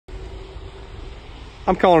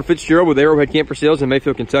I'm Colin Fitzgerald with Arrowhead Camper Sales in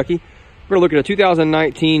Mayfield, Kentucky. We're going to look at a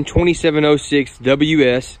 2019 2706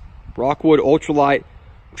 WS Rockwood Ultra-Lite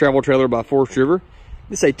travel trailer by Forest River.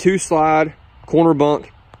 This is a 2-slide corner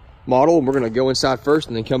bunk model, and we're going to go inside first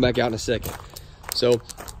and then come back out in a second. So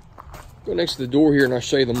go next to the door here and I'll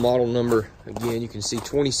show you the model number. Again, you can see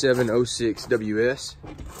 2706 WS,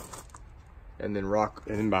 and then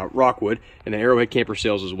by Rockwood, and then Arrowhead Camper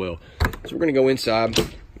Sales as well. So we're going to go inside.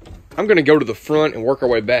 I'm going to go to the front and work our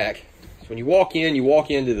way back. So when you walk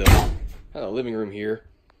into the living room here.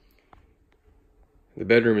 The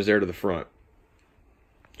bedroom is there to the front.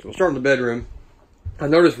 So we'll start in the bedroom. I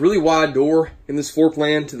noticed really wide door in this floor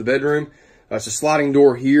plan to the bedroom. It's a sliding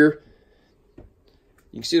door here.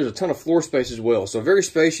 You can see there's a ton of floor space as well. So very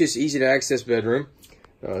spacious, easy to access bedroom.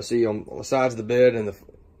 See on the sides of the bed and the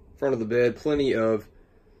front of the bed, plenty of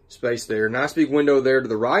space there. Nice big window there to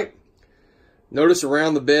the right. Notice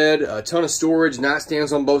around the bed, a ton of storage,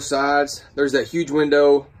 nightstands on both sides. There's that huge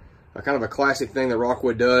window, kind of a classic thing that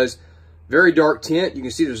Rockwood does. Very dark tint. You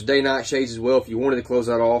can see there's day-night shades as well if you wanted to close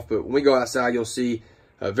that off. But when we go outside, you'll see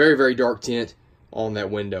a very, very dark tint on that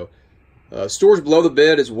window. Storage below the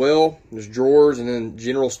bed as well. There's drawers and then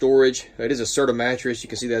general storage. It is a Serta mattress. You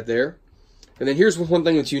can see that there. And then here's one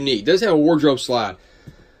thing that's unique. It does have a wardrobe slide.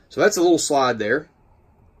 So that's a little slide there.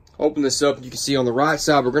 Open this up. You can see on the right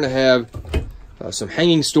side, we're going to have some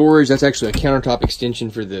hanging storage. That's actually a countertop extension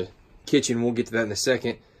for the kitchen. We'll get to that in a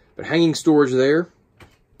second. But hanging storage there.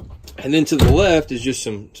 And then to the left is just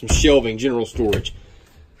some shelving, general storage.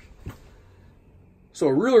 So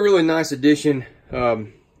a really, really nice addition.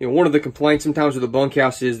 One of the complaints sometimes with the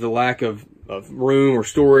bunkhouse is the lack of room or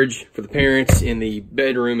storage for the parents in the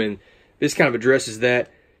bedroom, and this kind of addresses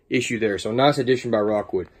that issue there. So a nice addition by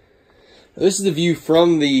Rockwood. Now, this is the view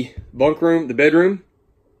from the the bedroom.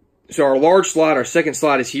 So our large slide, our second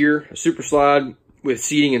slide is here, a super slide with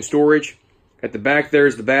seating and storage. At the back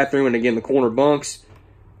there's the bathroom, and again the corner bunks,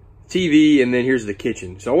 TV, and then here's the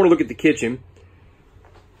kitchen. So I want to look at the kitchen.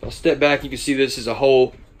 I'll step back. You can see this is a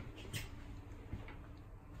whole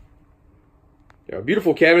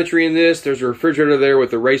beautiful cabinetry in this. There's a refrigerator there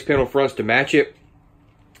with the raised panel fronts to match it.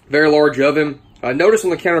 Very large oven. Notice on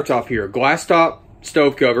the countertop here, a glass top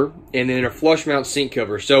stove cover, and then a flush mount sink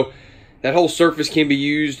cover. So that whole surface can be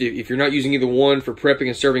used if you're not using either one for prepping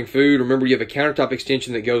and serving food. Remember, you have a countertop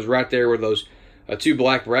extension that goes right there where those two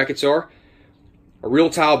black brackets are. A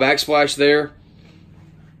real tile backsplash there.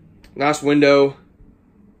 Nice window,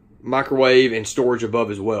 microwave, and storage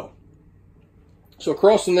above as well. So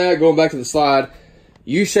across from that, going back to the slide,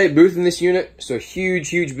 U-shaped booth in this unit. So huge,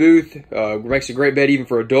 huge booth. Makes a great bed even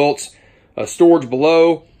for adults. Storage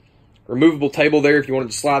below. Removable table there if you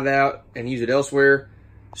wanted to slide that out and use it elsewhere.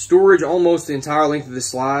 Storage almost the entire length of this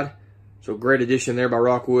slide. So great addition there by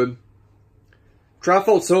Rockwood.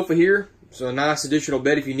 Trifold sofa here. So a nice additional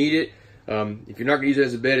bed if you need it. If you're not going to use it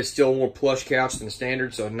as a bed, it's still a more plush couch than the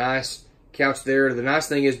standard. So a nice couch there. The nice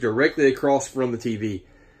thing is directly across from the TV.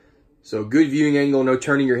 So good viewing angle, no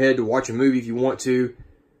turning your head to watch a movie if you want to.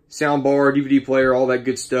 Sound bar, DVD player, all that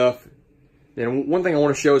good stuff. And one thing I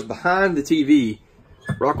want to show is behind the TV,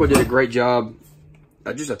 Rockwood did a great job.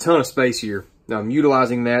 Just a ton of space here. Now I'm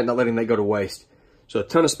utilizing that, not letting that go to waste. So a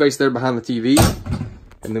ton of space there behind the TV.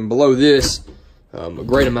 And then below this, a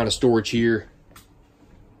great amount of storage here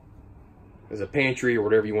as a pantry or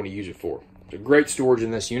whatever you want to use it for. So great storage in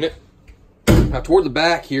this unit. Now toward the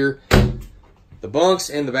back here, the bunks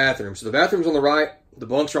and the bathroom. So the bathroom's on the right, the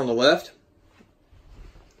bunks are on the left.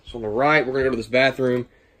 So on the right, we're going to go to this bathroom.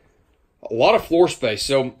 A lot of floor space.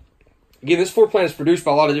 So again, this floor plan is produced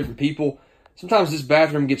by a lot of different people. Sometimes this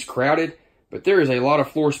bathroom gets crowded, but there is a lot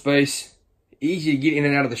of floor space. Easy to get in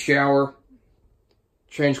and out of the shower,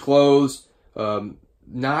 change clothes,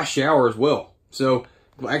 nice shower as well. So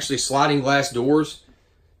actually sliding glass doors.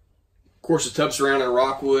 Of course, the tub surrounding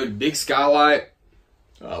Rockwood, big skylight,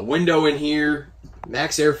 window in here,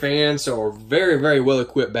 max air fan. So a very, very well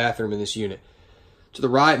equipped bathroom in this unit. To the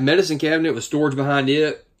right, medicine cabinet with storage behind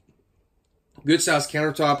it. Good sized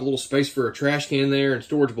countertop, a little space for a trash can there and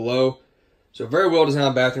storage below. So very well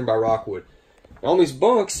designed bathroom by Rockwood. Now on these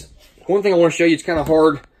bunks, one thing I want to show you, it's kind of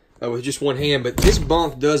hard with just one hand, but this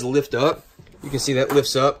bunk does lift up. You can see that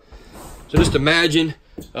lifts up. So just imagine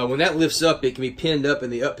when that lifts up, it can be pinned up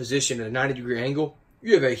in the up position at a 90-degree angle.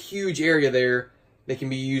 You have a huge area there that can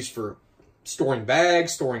be used for storing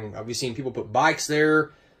bags, I've seen people put bikes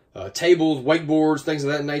there, tables, wakeboards, things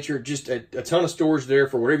of that nature. Just a ton of storage there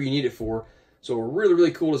for whatever you need it for. So a really,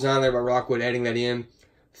 really cool design there by Rockwood, adding that in.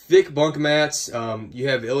 Thick bunk mats. You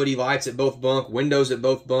have LED lights at both bunks, windows at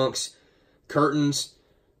both bunks, curtains.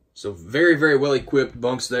 So very, very well equipped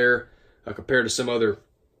bunks there. compared to some other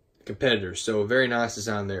competitors. So very nice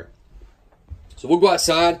design there. So we'll go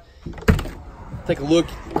outside, take a look.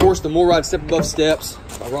 Of course, the Mooride step above steps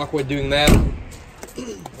by Rockwood doing that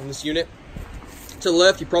on this unit. To the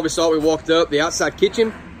left, you probably saw it, we walked up, the outside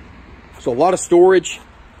kitchen. So a lot of storage.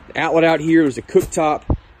 The outlet out here, there's a cooktop,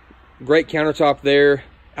 great countertop there,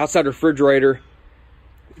 outside refrigerator,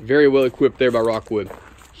 very well equipped there by Rockwood.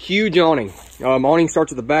 Huge awning. Awning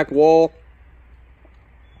starts at the back wall.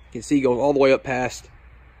 You can see it goes all the way up past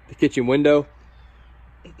the kitchen window.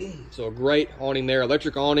 So a great awning there,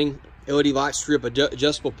 electric awning, LED light strip,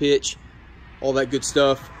 adjustable pitch, all that good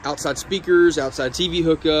stuff. Outside speakers, outside TV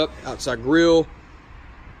hookup, outside grill.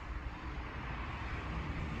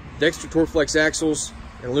 Dexter Torflex axles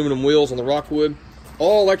and aluminum wheels on the Rockwood.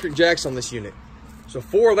 All electric jacks on this unit. So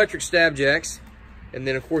 4 electric stab jacks, and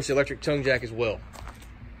then of course the electric tongue jack as well.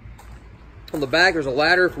 On the back there's a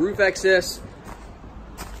ladder for roof access,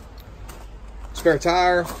 spare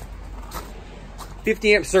tire,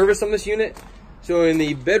 50 amp service on this unit. So in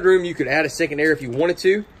the bedroom you could add a second air if you wanted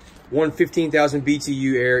to. 15,000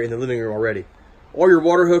 BTU air in the living room already. All your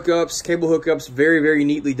water hookups, cable hookups, very, very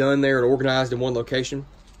neatly done there and organized in one location.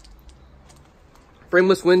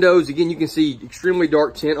 Frameless windows, again, you can see extremely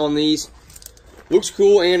dark tint on these. Looks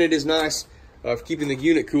cool, and it is nice for keeping the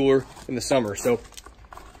unit cooler in the summer. So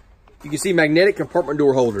you can see magnetic compartment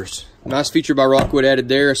door holders. Nice feature by Rockwood added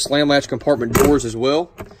there. Slam latch compartment doors as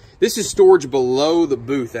well. This is storage below the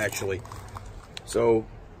booth, actually. So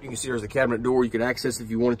you can see there's the cabinet door. You can access it if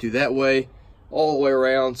you wanted to that way, all the way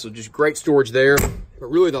around. So just great storage there. But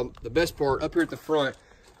really the best part up here at the front,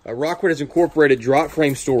 Rockwood has incorporated drop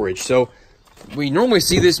frame storage. So we normally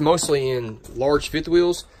see this mostly in large fifth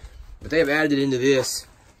wheels, but they have added into this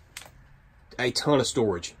a ton of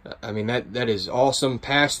storage. I mean, that is awesome.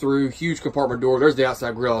 Pass through, huge compartment door. There's the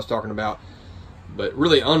outside grill I was talking about. But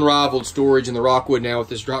really unrivaled storage in the Rockwood now with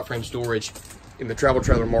this drop frame storage in the travel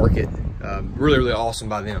trailer market. Really, really awesome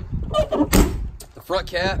by them. The front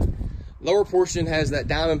cap, lower portion has that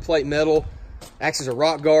diamond plate metal, acts as a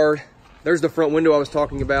rock guard. There's the front window I was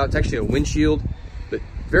talking about. It's actually a windshield, but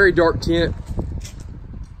very dark tint.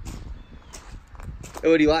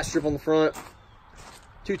 LED light strip on the front.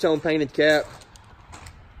 Two-tone painted cap.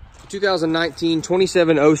 2019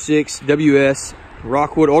 2706 WS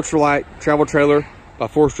Rockwood Ultra-Lite travel trailer by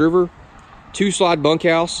Forest River. 2-slide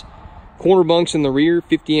bunkhouse. Corner bunks in the rear,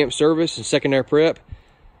 50 amp service and second air prep.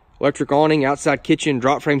 Electric awning, outside kitchen,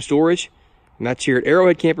 drop frame storage. And that's here at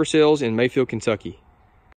Arrowhead Camper Sales in Mayfield, Kentucky.